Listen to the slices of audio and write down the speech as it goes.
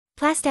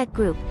Plastech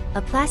Group,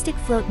 a plastic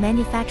float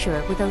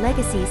manufacturer with a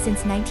legacy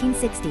since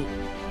 1960.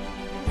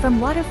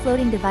 From water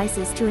floating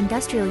devices to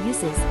industrial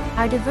uses,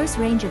 our diverse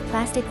range of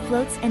plastic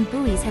floats and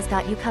buoys has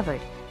got you covered.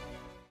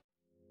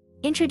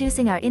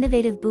 Introducing our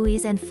innovative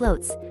buoys and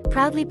floats,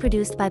 proudly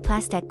produced by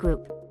Plastech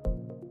Group.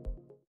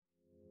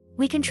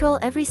 We control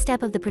every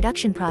step of the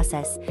production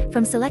process,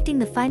 from selecting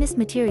the finest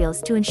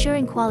materials to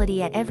ensuring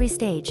quality at every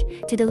stage,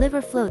 to deliver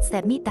floats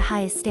that meet the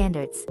highest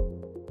standards.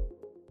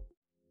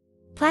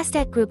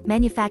 Plastech Group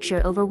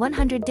manufacture over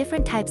 100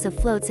 different types of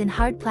floats in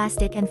hard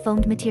plastic and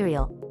foamed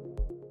material.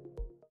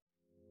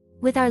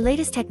 With our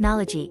latest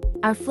technology,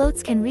 our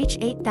floats can reach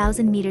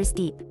 8,000 meters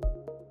deep.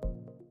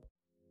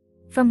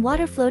 From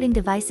water floating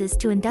devices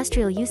to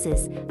industrial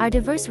uses, our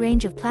diverse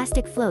range of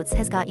plastic floats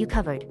has got you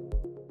covered.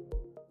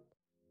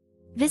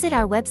 Visit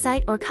our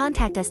website or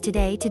contact us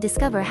today to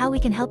discover how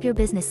we can help your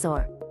business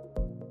soar.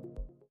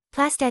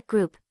 Plastech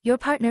Group, your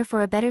partner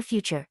for a better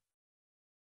future.